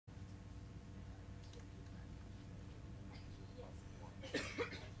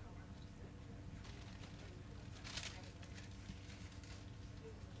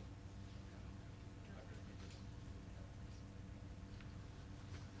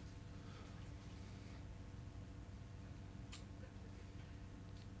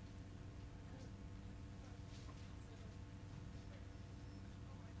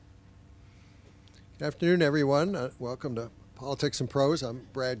Good afternoon, everyone. Welcome to Politics and Prose. I'm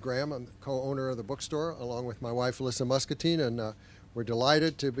Brad Graham. I'm the co-owner of the bookstore, along with my wife, Alyssa Muscatine, and we're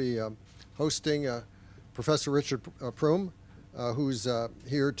delighted to be hosting Professor Richard Prum, who's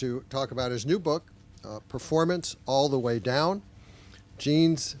here to talk about his new book, Performance All the Way Down,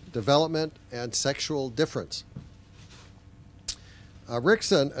 Genes, Development, and Sexual Difference.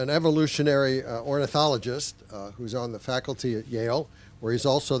 Rick's an evolutionary ornithologist who's on the faculty at Yale, where he's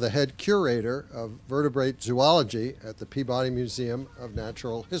also the head curator of vertebrate zoology at the Peabody Museum of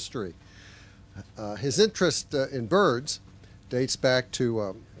Natural History. His interest in birds dates back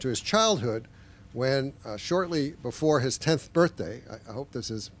to his childhood when, shortly before his 10th birthday, I hope this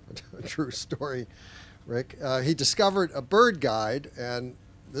is a true story, Rick, he discovered a bird guide, and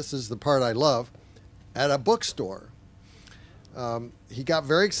this is the part I love, at a bookstore. He got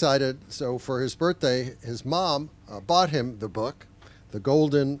very excited, so for his birthday, his mom bought him the book, The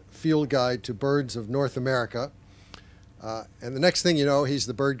Golden Field Guide to Birds of North America. And the next thing you know, he's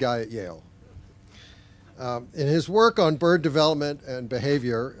the bird guy at Yale. In his work on bird development and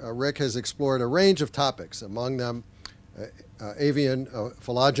behavior, Rick has explored a range of topics, among them avian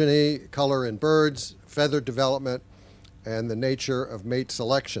phylogeny, color in birds, feather development, and the nature of mate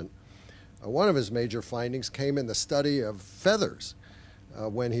selection. One of his major findings came in the study of feathers,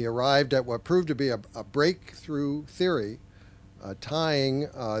 when he arrived at what proved to be a breakthrough theory tying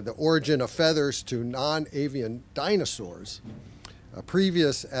the origin of feathers to non-avian dinosaurs.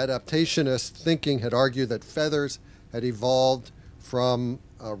 Previous adaptationist thinking had argued that feathers had evolved from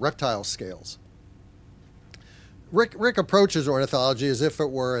reptile scales. Rick approaches ornithology as if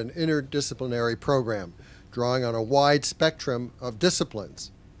it were an interdisciplinary program, drawing on a wide spectrum of disciplines: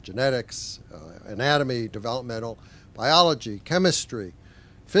 genetics, anatomy, developmental biology, chemistry,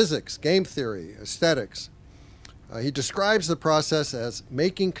 physics, game theory, aesthetics. He describes the process as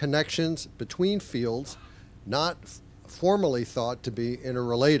making connections between fields not formally thought to be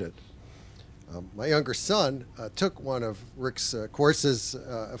interrelated. My younger son took one of Rick's courses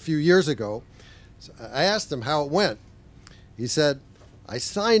a few years ago. So I asked him how it went. He said, "I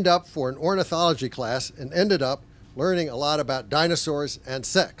signed up for an ornithology class and ended up learning a lot about dinosaurs and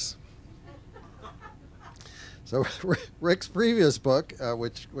sex." So Rick's previous book,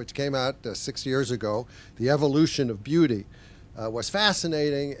 which came out 6 years ago, The Evolution of Beauty, was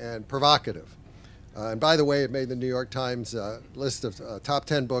fascinating and provocative. And by the way, it made the New York Times list of top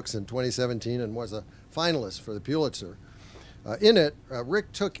 10 books in 2017 and was a finalist for the Pulitzer. In it,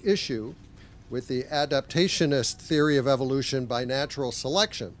 Rick took issue with the adaptationist theory of evolution by natural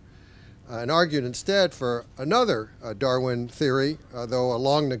selection and argued instead for another Darwin theory, though a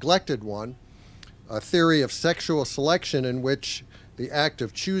long neglected one, a theory of sexual selection in which the act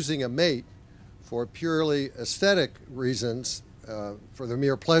of choosing a mate for purely aesthetic reasons, for the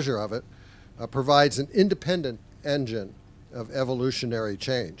mere pleasure of it, provides an independent engine of evolutionary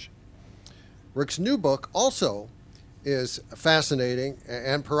change. Rick's new book also is fascinating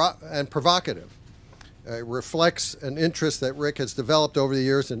and provocative. It reflects an interest that Rick has developed over the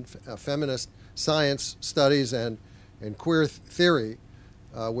years in feminist science studies and queer theory,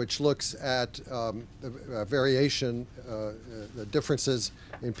 which looks at the variation, the differences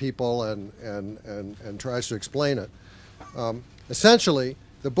in people and tries to explain it. Essentially,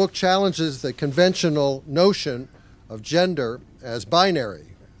 the book challenges the conventional notion of gender as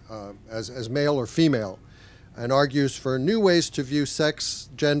binary, as male or female, and argues for new ways to view sex,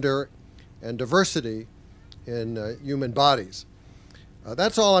 gender, and diversity in human bodies.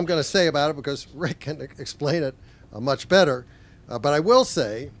 That's all I'm going to say about it because Rick can explain it much better. But I will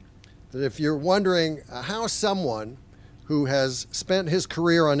say that if you're wondering how someone who has spent his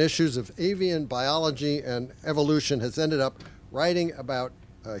career on issues of avian biology and evolution has ended up writing about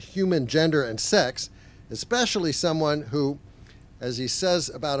human gender and sex, especially someone who, as he says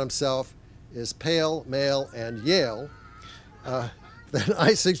about himself, is pale, male, and Yale, then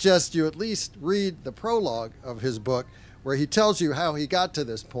I suggest you at least read the prologue of his book, where he tells you how he got to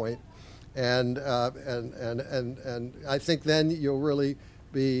this point. And I think then you'll really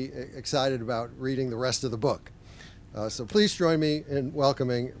be excited about reading the rest of the book. So please join me in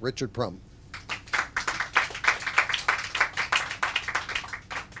welcoming Richard Prum.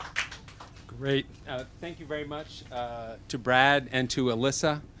 Great. Thank you very much to Brad and to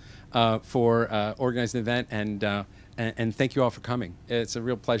Alyssa for organizing the event, and thank you all for coming. It's a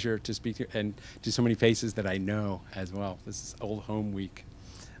real pleasure to speak to and to so many faces that I know as well. This is Old Home Week.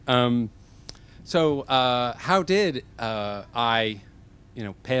 So how did I,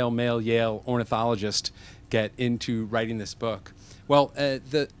 pale male Yale ornithologist, get into writing this book? Well, as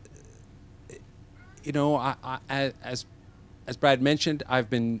Brad mentioned,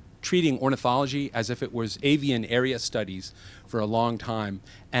 I've been treating ornithology as if it was avian area studies for a long time,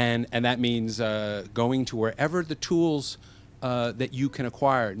 and that means going to wherever the tools that you can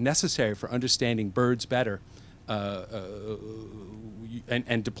acquire necessary for understanding birds better,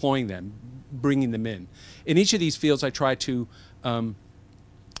 and deploying them, bringing them in. In each of these fields, I try to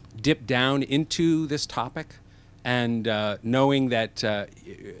dip down into this topic, and knowing that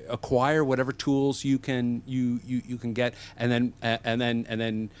acquire whatever tools you can get, and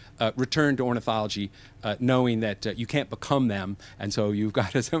then return to ornithology, knowing that you can't become them, and so you've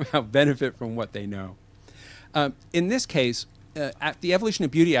got to somehow benefit from what they know. In this case, at the Evolution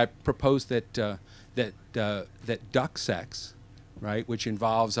of Beauty, I proposed that that duck sex, right, which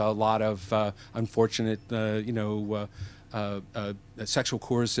involves a lot of unfortunate, sexual,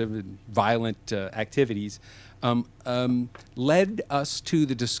 coercive, and violent activities, led us to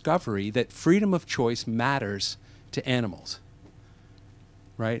the discovery that freedom of choice matters to animals,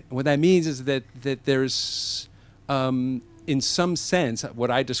 right? And what that means is that there's, in some sense,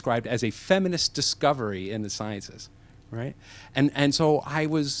 what I described as a feminist discovery in the sciences, right? And so I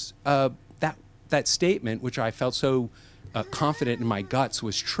was, that statement, which I felt so confident in my guts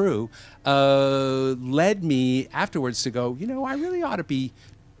was true, led me afterwards to go, I really ought to be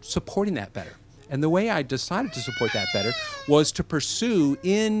supporting that better. And the way I decided to support that better was to pursue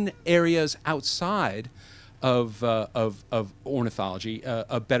in areas outside of ornithology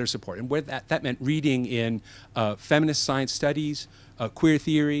a better support. And where that meant reading in feminist science studies, queer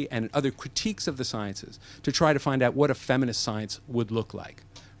theory, and other critiques of the sciences to try to find out what a feminist science would look like.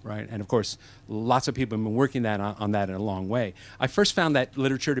 Right? And of course, lots of people have been working on that in a long way. I first found that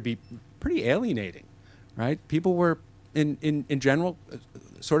literature to be pretty alienating, right? People were, in general,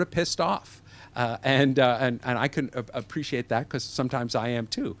 sort of pissed off. And I can appreciate that, because sometimes I am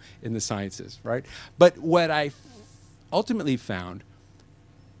too in the sciences, right? But what I ultimately found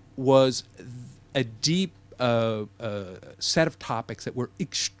was a deep set of topics that were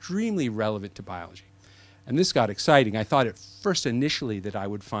extremely relevant to biology. And this got exciting. I thought at first initially that I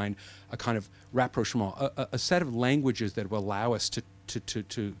would find a kind of rapprochement, a set of languages that will allow us to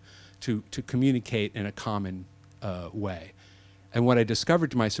communicate in a common way. And what I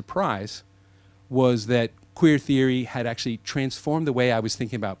discovered to my surprise was that queer theory had actually transformed the way I was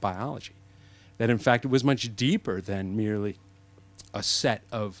thinking about biology. That in fact it was much deeper than merely a set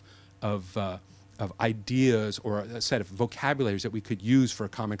of ideas or a set of vocabularies that we could use for a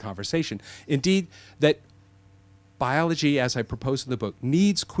common conversation. Indeed, that biology, as I propose in the book,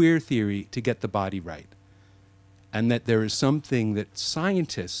 needs queer theory to get the body right. And that there is something that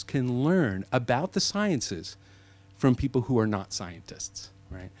scientists can learn about the sciences from people who are not scientists,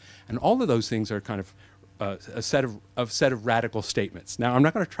 right? And all of those things are kind of a set of radical statements. Now, I'm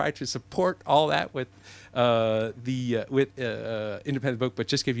not going to try to support all that with independent book, but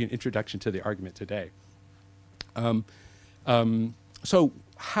just give you an introduction to the argument today. So,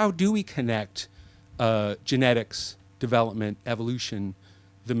 how do we connect genetics, development, evolution,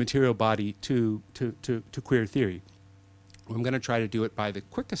 the material body to queer theory? I'm going to try to do it by the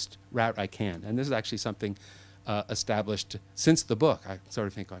quickest route I can, and this is actually something established since the book. I sort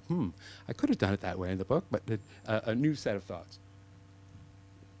of think, like, I could have done it that way in the book, but a new set of thoughts.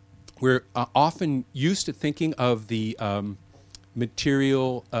 We're often used to thinking of the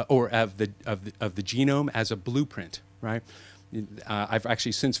material or of the genome as a blueprint, right? I've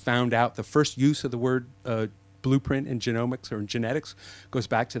actually since found out the first use of the word blueprint in genomics or in genetics goes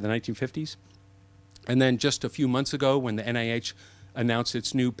back to the 1950s. And then just a few months ago, when the NIH announced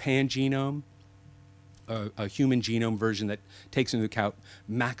its new pangenome, a human genome version that takes into account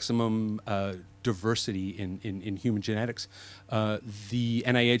maximum diversity in human genetics, the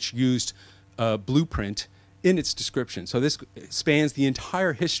NIH used blueprint in its description. So this spans the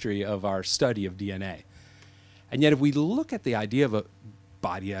entire history of our study of DNA. And yet if we look at the idea of a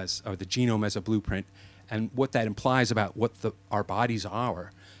body as, or the genome as a blueprint, and what that implies about what our bodies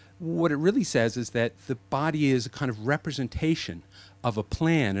are, what it really says is that the body is a kind of representation of a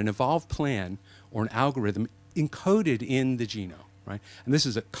plan, an evolved plan, or an algorithm encoded in the genome, right? And this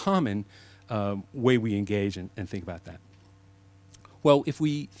is a common way we engage and think about that. Well, if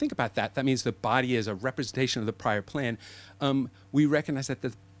we think about that, that means the body is a representation of the prior plan. We recognize that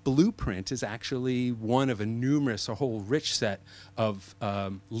the blueprint is actually one of a whole rich set of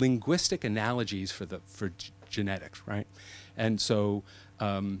linguistic analogies for genetics, right? And so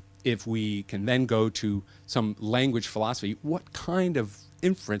if we can then go to some language philosophy, what kind of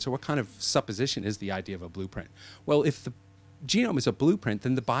inference or what kind of supposition is the idea of a blueprint? Well, if the genome is a blueprint,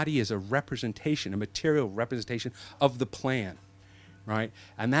 then the body is a representation, a material representation of the plan, right?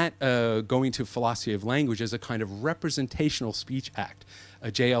 And that going to philosophy of language as a kind of representational speech act.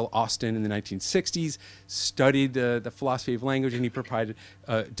 J.L. Austin in the 1960s studied the philosophy of language, and he provided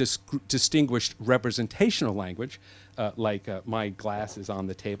distinguished representational language, like my glass is on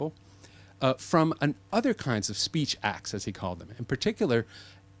the table, from other kinds of speech acts, as he called them. In particular,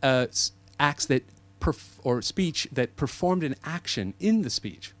 acts that or speech that performed an action in the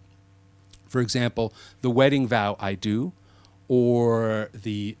speech. For example, the wedding vow "I do," or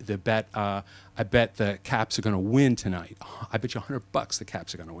the bet "I bet the Caps are going to win tonight." Oh, I bet you $100 the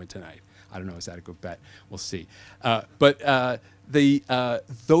Caps are going to win tonight. I don't know, is that a good bet? We'll see. But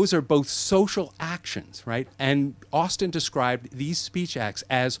those are both social actions, right? And Austin described these speech acts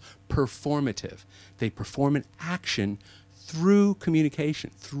as performative. They perform an action through communication,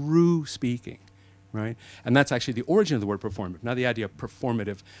 through speaking. Right? And that's actually the origin of the word performative. Now the idea of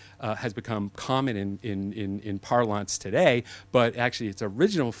performative has become common in parlance today, but actually its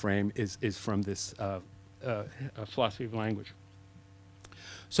original frame is from this philosophy of language.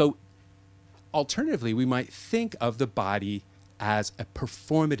 So alternatively, we might think of the body as a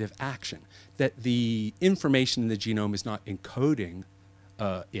performative action, that the information in the genome is not encoding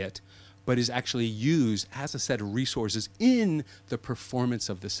it, but is actually used as a set of resources in the performance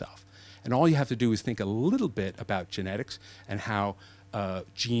of the self. And all you have to do is think a little bit about genetics and how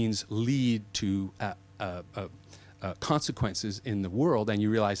genes lead to consequences in the world, and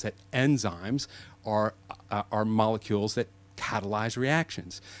you realize that enzymes are molecules that catalyze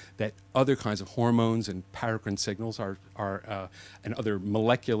reactions, that other kinds of hormones and paracrine signals and other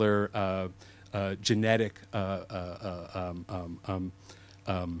molecular genetic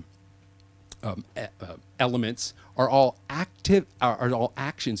elements are all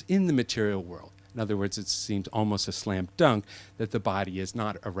actions in the material world. In other words, it seems almost a slam dunk that the body is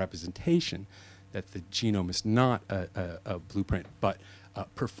not a representation, that the genome is not a blueprint, but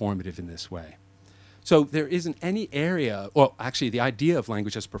performative in this way. So there isn't any area, well, actually the idea of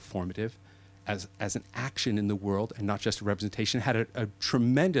language as performative, as an action in the world and not just a representation, had a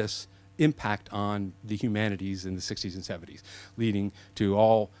tremendous impact on the humanities in the 60s and 70s, leading to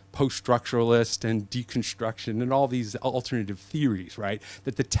all post-structuralist and deconstruction and all these alternative theories, right?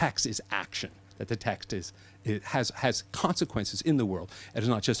 That the text is action, that the text has consequences in the world. It is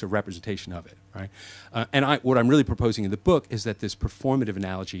not just a representation of it, right? And what I'm really proposing in the book is that this performative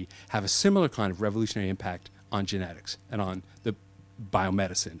analogy have a similar kind of revolutionary impact on genetics and on the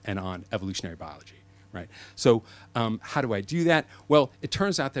biomedicine and on evolutionary biology. Right. So how do I do that? Well, it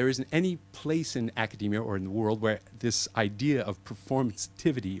turns out there isn't any place in academia or in the world where this idea of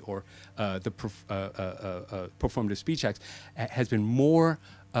performativity or the performative speech acts has been more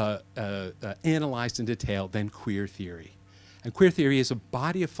analyzed in detail than queer theory. And queer theory is a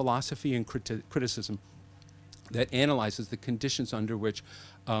body of philosophy and criticism that analyzes the conditions under which,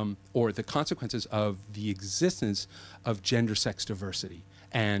 or the consequences of the existence of gender-sex diversity,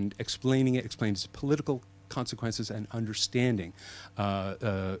 and explaining it, explains political consequences and understanding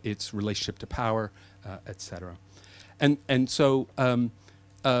its relationship to power, etc. And so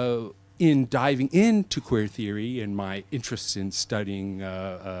in diving into queer theory and my interests in studying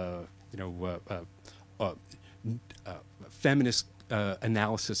feminist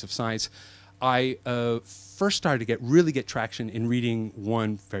analysis of science, I first started to really get traction in reading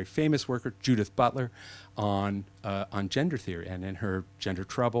one very famous worker, Judith Butler, on gender theory, and in her Gender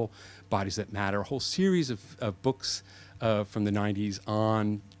Trouble, Bodies That Matter, a whole series of books from the 90s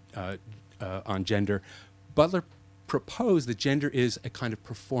on gender. Butler proposed that gender is a kind of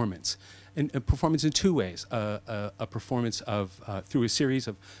performance, and a performance in two ways: a performance of through a series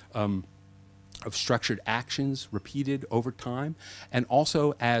of structured actions repeated over time, and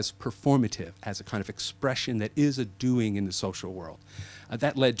also as performative, as a kind of expression that is a doing in the social world.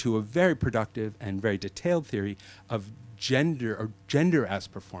 That led to a very productive and very detailed theory of gender, or gender as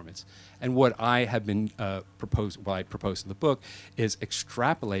performance. And what I have been proposed in the book is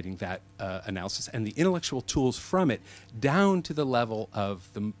extrapolating that analysis and the intellectual tools from it down to the level of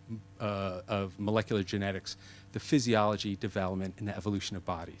of molecular genetics, the physiology, development, and the evolution of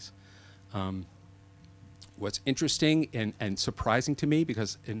bodies. What's interesting and surprising to me,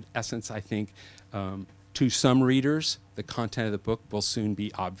 because in essence I think to some readers the content of the book will soon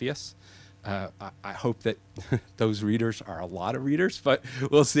be obvious. I hope that those readers are a lot of readers, but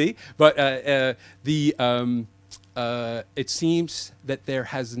we'll see. But it seems that there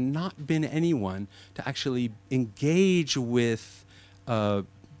has not been anyone to actually engage with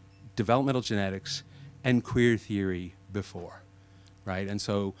developmental genetics and queer theory before, right? And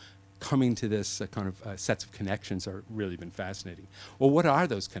so coming to this kind of sets of connections are really been fascinating. Well, what are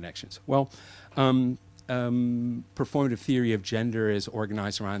those connections? Well, performative theory of gender is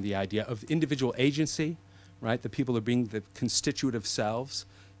organized around the idea of individual agency, right? The people are being the constitutive selves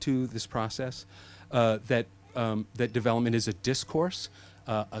to this process. That development is a discourse,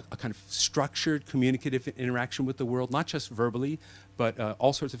 a kind of structured communicative interaction with the world, not just verbally, but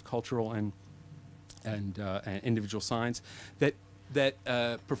all sorts of cultural and individual signs. That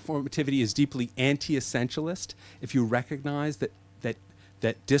performativity is deeply anti-essentialist. If you recognize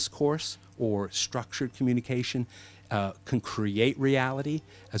that discourse or structured communication can create reality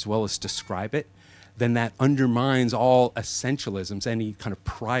as well as describe it, then that undermines all essentialisms, any kind of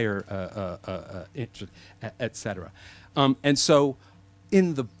prior, et cetera. And so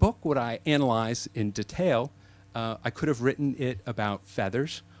in the book, what I analyze in detail, I could have written it about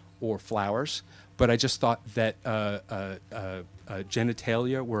feathers or flowers, but I just thought that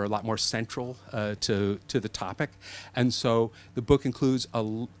genitalia were a lot more central to the topic. And so the book includes a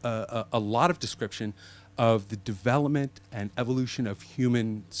lot of description of the development and evolution of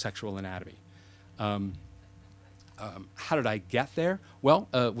human sexual anatomy. How did I get there? Well,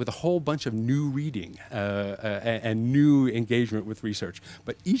 with a whole bunch of new reading and new engagement with research.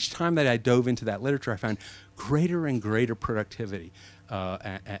 But each time that I dove into that literature, I found greater and greater productivity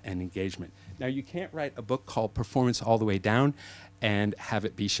and engagement. Now, you can't write a book called Performance All the Way Down and have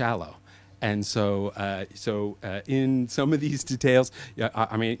it be shallow. And so, in some of these details,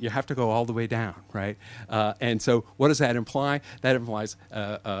 I mean, you have to go all the way down, right? And so, what does that imply? That implies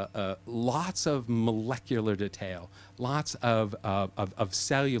lots of molecular detail, lots of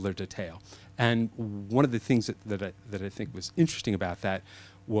cellular detail. And one of the things that I think was interesting about that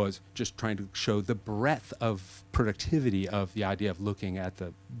was just trying to show the breadth of productivity of the idea of looking at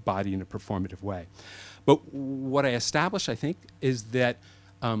the body in a performative way. But what I established, I think, is that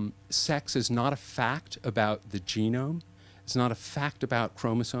sex is not a fact about the genome. It's not a fact about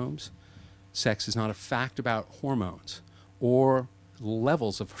chromosomes. Sex is not a fact about hormones or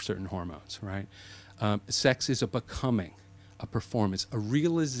levels of certain hormones, right? Sex is a becoming, a performance, a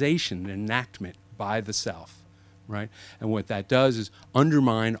realization, an enactment by the self, right? And what that does is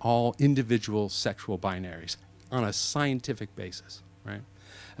undermine all individual sexual binaries on a scientific basis, right?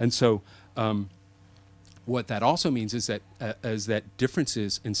 And so what that also means is that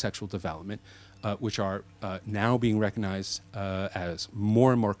differences in sexual development, which are now being recognized as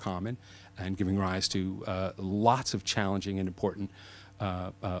more and more common and giving rise to lots of challenging and important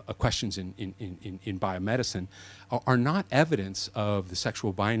questions in biomedicine, are not evidence of the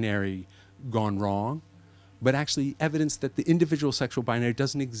sexual binary gone wrong, but actually evidence that the individual sexual binary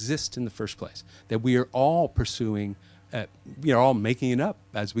doesn't exist in the first place, that we are all pursuing we are all making it up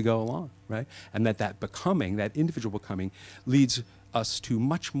as we go along, right? And that becoming, that individual becoming, leads us to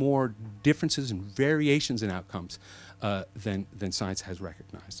much more differences and variations in outcomes than science has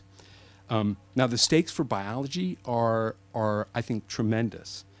recognized. Now, the stakes for biology are I think,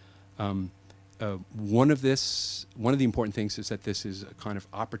 tremendous. One of the important things is that this is a kind of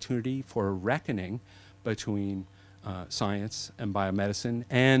opportunity for a reckoning between science and biomedicine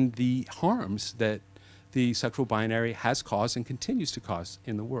and the harms that the sexual binary has caused and continues to cause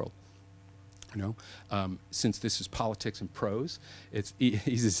in the world. You know, since this is politics and prose, it's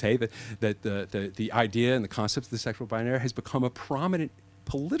easy to say that the idea and the concept of the sexual binary has become a prominent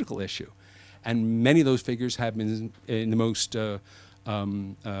political issue, and many of those figures have been in the most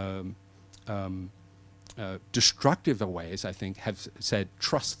destructive of ways, I think, have said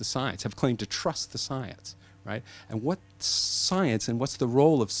trust the science, have claimed to trust the science, right? And what science and what's the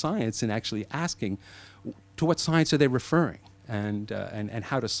role of science in actually asking to what science are they referring, and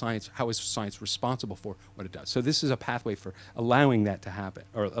how is science responsible for what it does? So this is a pathway for allowing that to happen,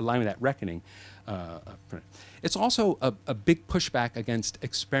 or allowing that reckoning. It's also a big pushback against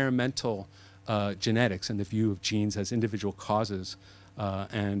experimental genetics and the view of genes as individual causes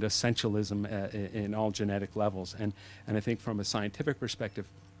and essentialism in all genetic levels. And I think from a scientific perspective,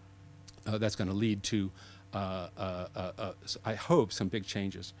 that's going to lead to, I hope, some big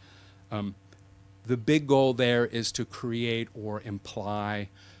changes. The big goal there is to create or imply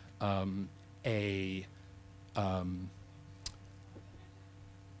an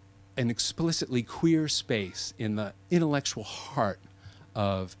explicitly queer space in the intellectual heart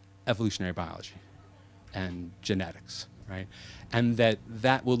of evolutionary biology and genetics, right? And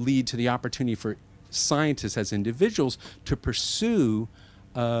that will lead to the opportunity for scientists as individuals to pursue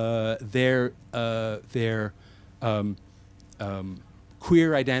their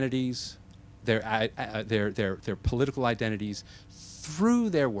queer identities, their political identities through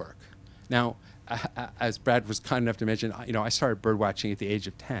their work. Now, as Brad was kind enough to mention, I started bird watching at the age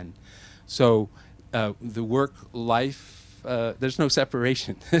of 10. So the work life there's no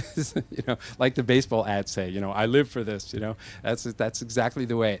separation. You know, like the baseball ads say, you know, I live for this. You know, that's exactly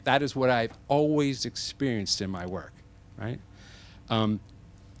the way. That is what I've always experienced in my work, right?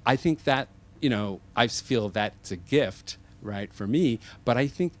 I think that, you know, I feel that's a gift, right, for me. But I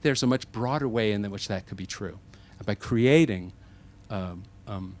think there's a much broader way in which that could be true. And by creating a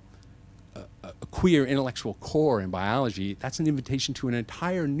queer intellectual core in biology, that's an invitation to an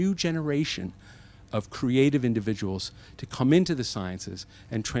entire new generation of creative individuals to come into the sciences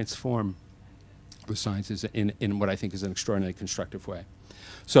and transform the sciences in what I think is an extraordinarily constructive way.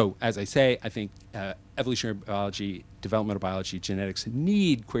 So, as I say, I think evolutionary biology, developmental biology, genetics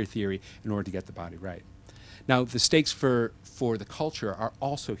need queer theory in order to get the body right. Now, the stakes for the culture are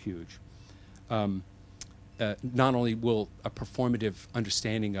also huge. Not only will a performative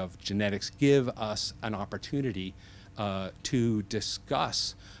understanding of genetics give us an opportunity to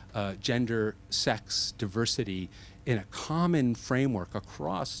discuss gender, sex, diversity in a common framework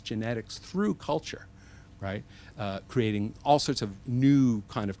across genetics through culture, right? Creating all sorts of new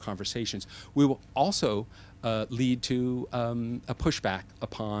kind of conversations. We will also lead to a pushback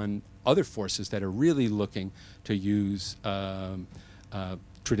upon other forces that are really looking to use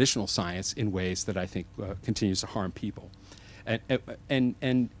traditional science in ways that I think continues to harm people.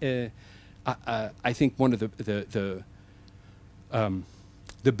 And I think one of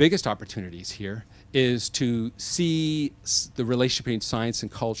the biggest opportunities here is to see the relationship between science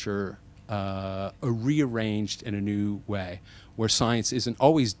and culture rearranged in a new way, where science isn't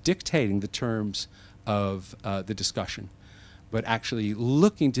always dictating the terms of the discussion, but actually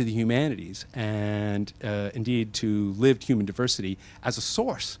looking to the humanities and indeed to lived human diversity as a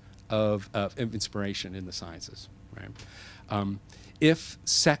source of inspiration in the sciences. Right? If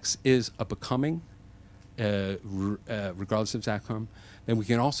sex is a becoming, regardless of its outcome, then we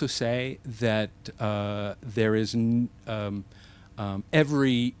can also say that there is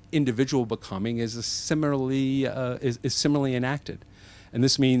every individual becoming is similarly enacted, and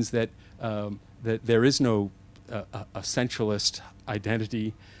this means that that there is no essentialist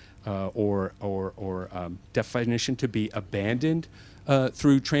identity or definition to be abandoned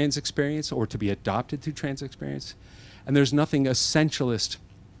through trans experience or to be adopted through trans experience, and there's nothing essentialist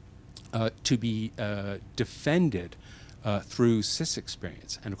to be defended through cis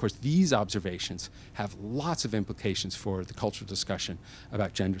experience. And of course, these observations have lots of implications for the cultural discussion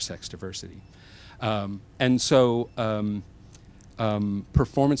about gender, sex, diversity. And so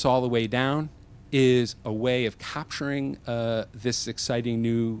performance all the way down is a way of capturing this exciting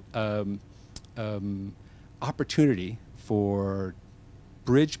new opportunity for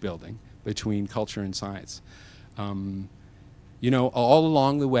bridge building between culture and science. You know, all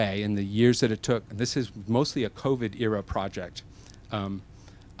along the way, in the years that it took, and this is mostly a COVID-era project,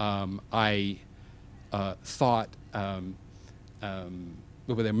 I thought, well,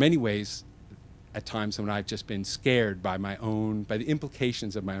 there are many ways at times when I've just been scared by the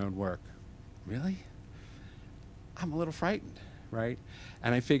implications of my own work. Really? I'm a little frightened, right?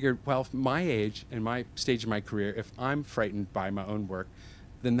 And I figured, well, my age and my stage of my career, if I'm frightened by my own work,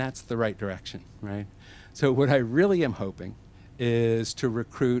 then that's the right direction, right? So what I really am hoping is to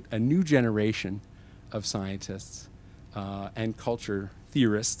recruit a new generation of scientists and culture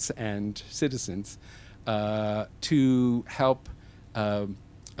theorists and citizens to help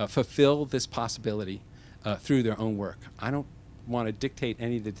fulfill this possibility through their own work. I don't want to dictate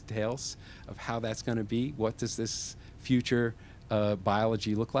any of the details of how that's going to be. What does this future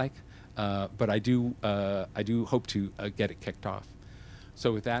biology look like? But I do hope to get it kicked off.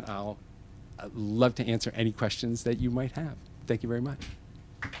 So with that, I'd love to answer any questions that you might have. Thank you very much.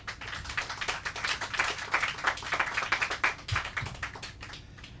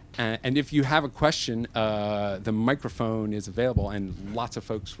 And if you have a question, the microphone is available, and lots of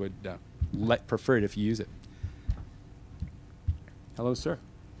folks would prefer it if you use it. Hello, sir.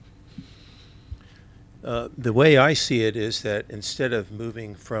 The way I see it is that instead of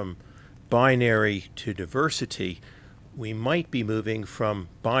moving from binary to diversity, we might be moving from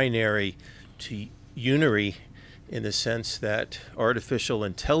binary to unary, in the sense that artificial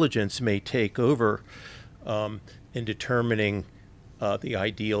intelligence may take over in determining the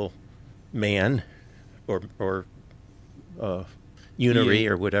ideal man or unary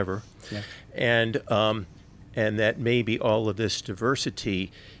or whatever. Yeah. And that maybe all of this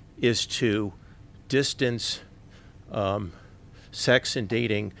diversity is to distance sex and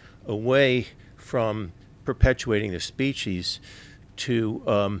dating away from perpetuating the species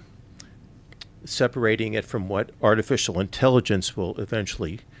to separating it from what artificial intelligence will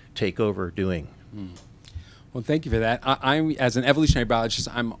eventually take over doing. Mm. Well, thank you for that. I'm, as an evolutionary biologist,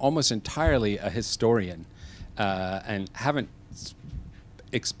 I'm almost entirely a historian. and haven't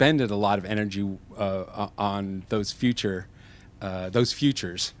expended a lot of energy on those futures,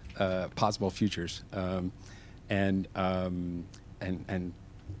 possible futures, and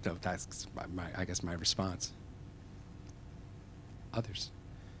so that's I guess my response. Others.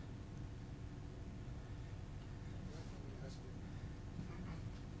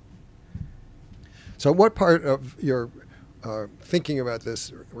 So what part of your thinking about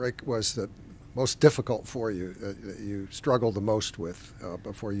this, Rick, was the most difficult for you, that you struggled the most with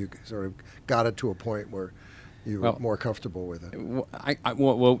before you sort of got it to a point where you were more comfortable with it?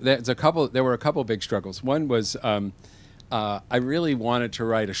 Well, there were a couple big struggles. One was I really wanted to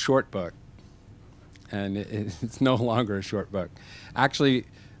write a short book, and it's no longer a short book. Actually,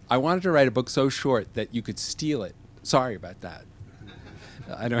 I wanted to write a book so short that you could steal it. Sorry about that.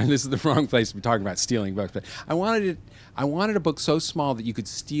 I know this is the wrong place to be talking about stealing books, but I wanted a book so small that you could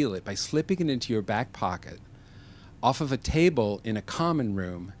steal it by slipping it into your back pocket, off of a table in a common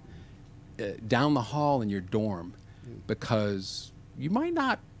room, down the hall in your dorm, because you might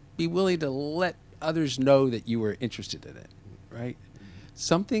not be willing to let others know that you were interested in it, right?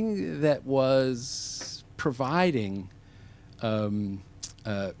 Something that was providing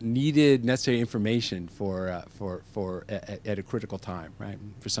needed, necessary information for at a critical time, right,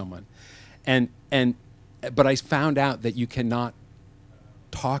 for someone, but I found out that you cannot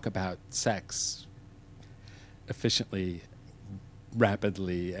talk about sex efficiently,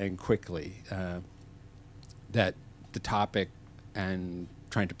 rapidly, and quickly. That the topic and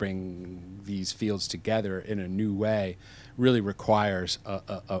trying to bring these fields together in a new way really requires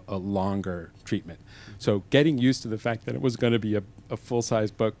a longer treatment. So getting used to the fact that it was going to be a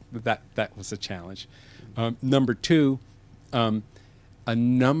full-size book, that was a challenge. Number two, a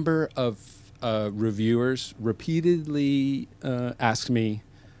number of reviewers repeatedly asked me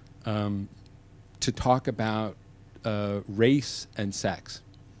to talk about race and sex.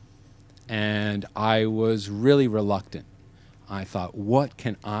 And I was really reluctant. I thought, what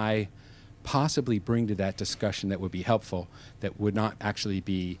can I possibly bring to that discussion that would be helpful, that would not actually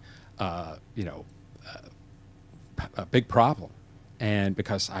be, a big problem? And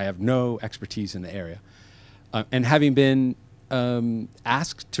because I have no expertise in the area. And having been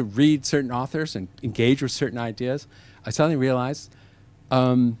asked to read certain authors and engage with certain ideas, I suddenly realized,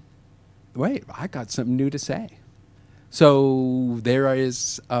 wait, I got something new to say. So there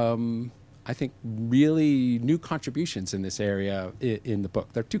is, I think, really new contributions in this area in the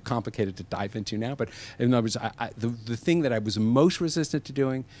book. They're too complicated to dive into now, but in other words, the thing that I was most resistant to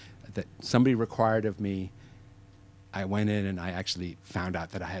doing, that somebody required of me, I went in and I actually found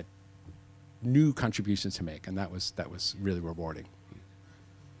out that I had new contributions to make, and that was really rewarding.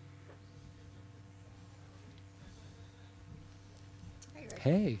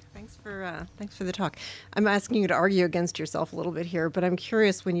 Hey. Thanks for the talk. I'm asking you to argue against yourself a little bit here, but I'm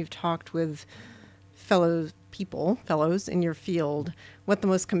curious, when you've talked with fellows in your field, what the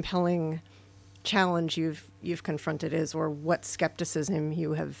most compelling challenge you've confronted is, or what skepticism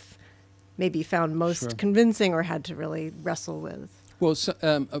you have maybe found most convincing or had to really wrestle with. Well, so,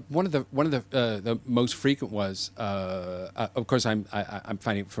 one of the most frequent was, of course, I'm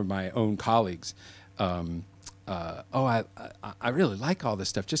finding from my own colleagues. I really like all this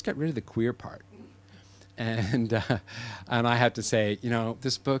stuff. Just get rid of the queer part. And I have to say,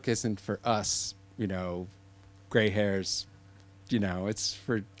 this book isn't for us, gray hairs, it's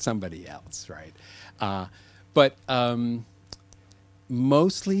for somebody else, right? But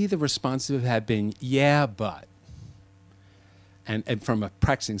mostly the responses have been, yeah, but. And from a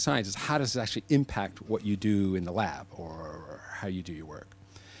practicing scientist, how does it actually impact what you do in the lab or how you do your work?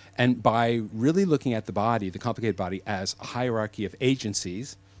 And by really looking at the body, the complicated body, as a hierarchy of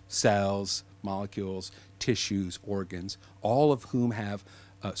agencies, cells, molecules, tissues, organs, all of whom have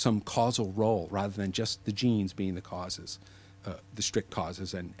some causal role rather than just the genes being the causes, the strict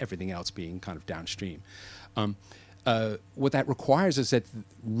causes, and everything else being kind of downstream. What that requires is that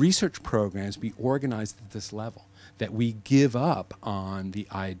research programs be organized at this level, that we give up on the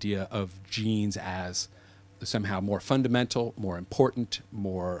idea of genes as somehow more fundamental, more important,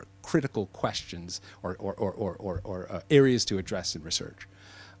 more critical questions or areas to address in research.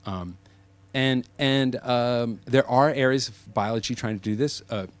 And there are areas of biology trying to do this.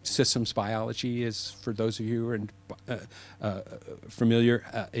 Systems biology is, for those of you who are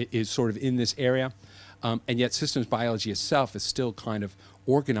familiar, is sort of in this area. And yet systems biology itself is still kind of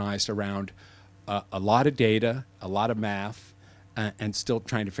organized around a lot of data, a lot of math, and still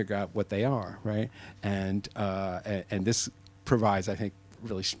trying to figure out what they are, right? And this provides, I think,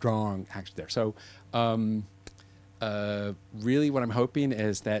 really strong action there. So really what I'm hoping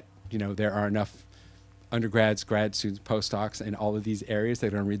is that, there are enough undergrads, grad students, postdocs, and all of these areas. They're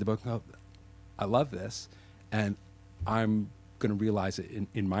going to read the book and go, I love this, and I'm going to realize it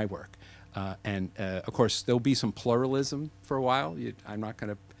in my work. Of course, there'll be some pluralism for a while. I'm not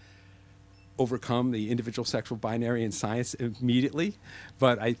going to overcome the individual sexual binary in science immediately,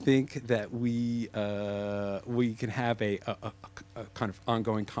 but I think that we can have a kind of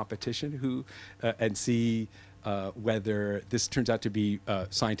ongoing competition and see whether this turns out to be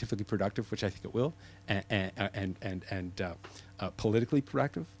scientifically productive, which I think it will, and politically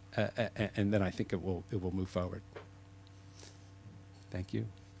productive, and then I think it will move forward. Thank you.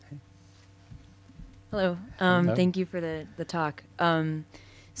 Hey. Hello. Hello. Thank you for the talk.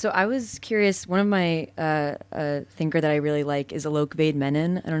 So I was curious, one of my thinker that I really like is Alok Vaid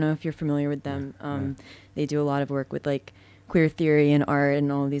Menon. I don't know if you're familiar with them. They do a lot of work with like queer theory and art and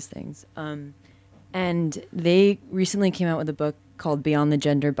all of these things. And they recently came out with a book called Beyond the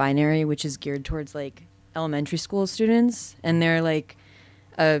Gender Binary, which is geared towards like elementary school students. And they're like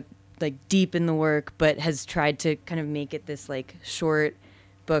deep in the work, but has tried to kind of make it this like short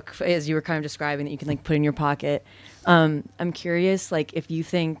book, as you were kind of describing, that you can like put in your pocket. I'm curious, like, if you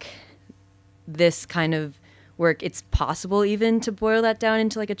think this kind of work, it's possible even to boil that down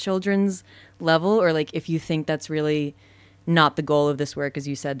into like a children's level, or like if you think that's really not the goal of this work. As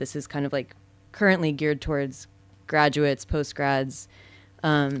you said, this is kind of like currently geared towards graduates, postgrads.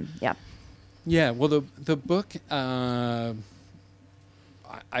 Yeah. Yeah. Well, the book, I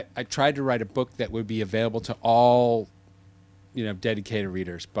tried to write a book that would be available to all, dedicated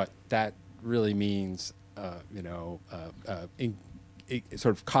readers, but that really means,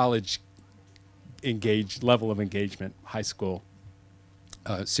 sort of college level of engagement, high school,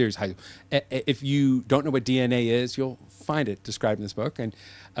 serious high school. If you don't know what DNA is, you'll find it described in this book. And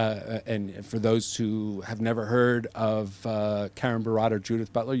for those who have never heard of Karen Barad or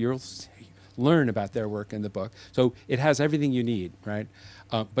Judith Butler, you'll learn about their work in the book. So it has everything you need, right?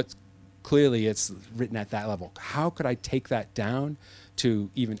 But clearly it's written at that level. How could I take that down to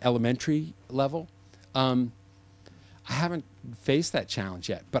even elementary level? I haven't faced that challenge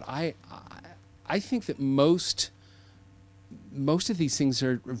yet, but I think that most of these things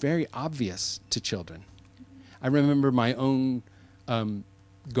are very obvious to children. I remember my own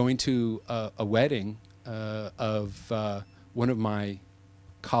going to a wedding of one of my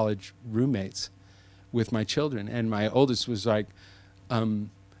college roommates with my children, and my oldest was like, no,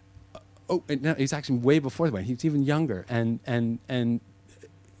 he's actually way before the wedding. He was even younger, and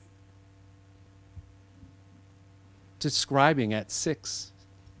describing at 6,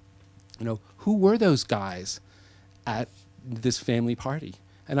 who were those guys at this family party?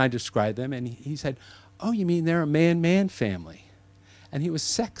 And I described them, and he said, oh, you mean they're a man-man family? And he was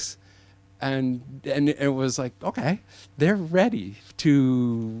 6. And it was like, okay, they're ready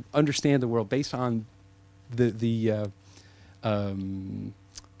to understand the world based on the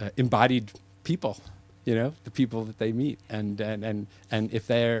embodied people, the people that they meet, and if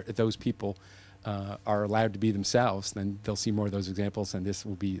those people are allowed to be themselves, then they'll see more of those examples, and this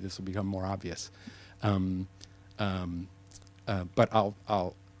will become more obvious. But I'll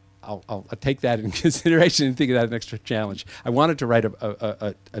take that in consideration and think of that as an extra challenge. I wanted to write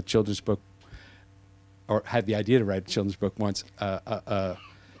a children's book, or had the idea to write a children's book once,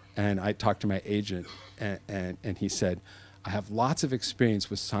 and I talked to my agent, and he said, I have lots of experience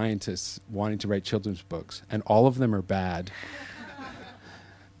with scientists wanting to write children's books, and all of them are bad.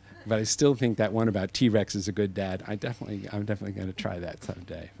 But I still think that one about T-Rex is a good dad. I'm definitely going to try that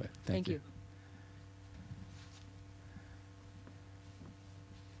someday. But thank you.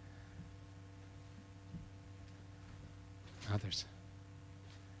 Others.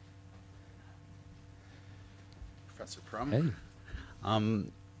 Professor Prum. Hey.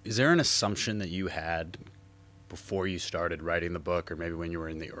 Is there an assumption that you had before you started writing the book, or maybe when you were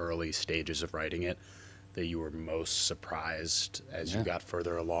in the early stages of writing it, that you were most surprised as you got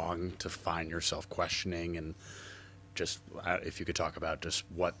further along to find yourself questioning, and just if you could talk about just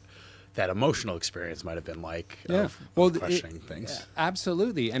what that emotional experience might have been like of questioning things?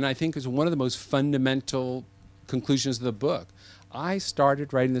 Absolutely, and I think it's one of the most fundamental conclusions of the book. I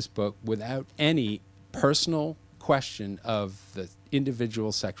started writing this book without any personal question of the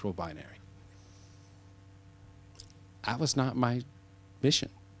individual sexual binary. That was not my mission.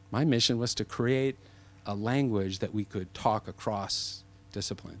 My mission was to create a language that we could talk across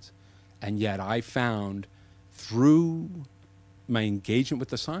disciplines. And yet I found through my engagement with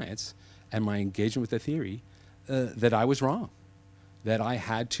the science and my engagement with the theory that I was wrong, that I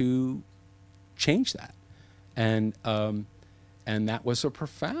had to change that. And that was a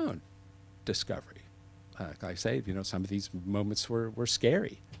profound discovery. Like I say, some of these moments were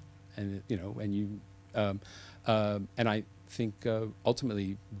scary, and and and I think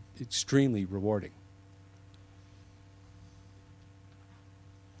ultimately extremely rewarding.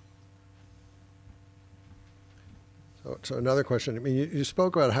 So another question. I mean, you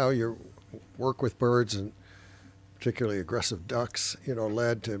spoke about how your work with birds and particularly aggressive ducks,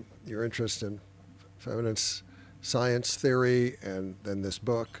 led to your interest in feminist science theory and then this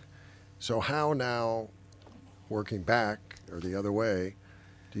book. So how now, working back or the other way,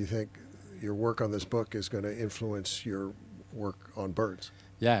 do you think your work on this book is going to influence your work on birds?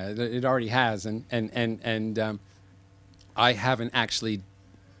 Yeah, it already has, and I haven't actually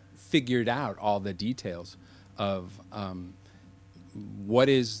figured out all the details of what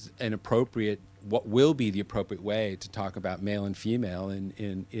will be the appropriate way to talk about male and female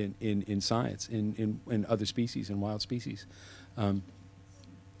in science, in other species, in wild species, and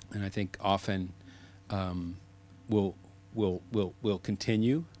I think often we'll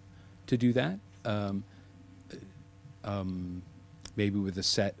continue to do that. Maybe with a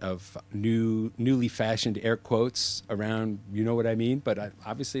set of newly fashioned air quotes around, you know what I mean, but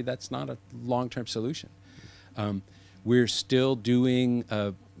obviously that's not a long-term solution. We're still doing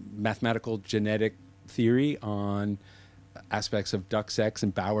mathematical genetic theory on aspects of duck sex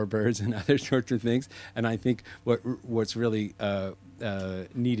and bowerbirds and other sorts of things, and I think what's really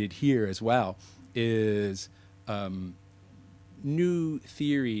needed here as well is new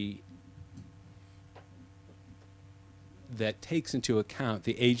theory that takes into account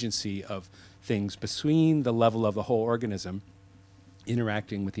the agency of things between the level of the whole organism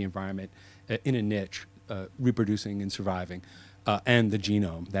interacting with the environment in a niche, reproducing and surviving, and the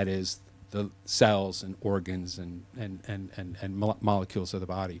genome, that is the cells and organs and molecules of the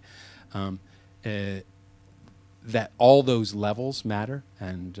body. That all those levels matter,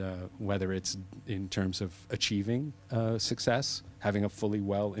 and whether it's in terms of achieving success, having a fully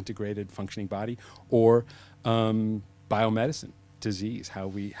well integrated functioning body, or biomedicine, disease, how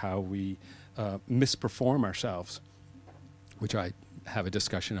we misperform ourselves, which I have a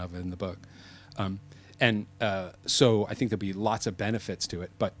discussion of in the book. So I think there'll be lots of benefits to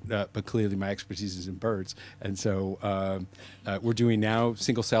it, but clearly my expertise is in birds. And so we're doing now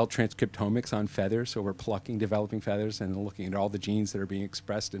single-cell transcriptomics on feathers, so we're plucking developing feathers and looking at all the genes that are being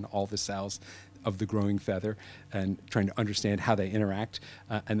expressed in all the cells of the growing feather and trying to understand how they interact.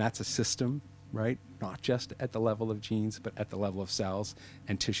 And that's a system, right? Not just at the level of genes, but at the level of cells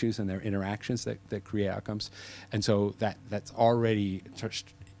and tissues and their interactions that create outcomes. And so that's already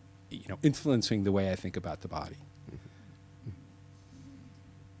influencing the way I think about the body.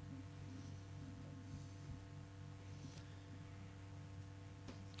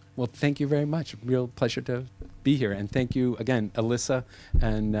 Well, thank you very much. Real pleasure to be here, and thank you again, Alyssa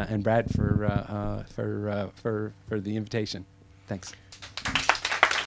and Brad for the invitation. Thanks.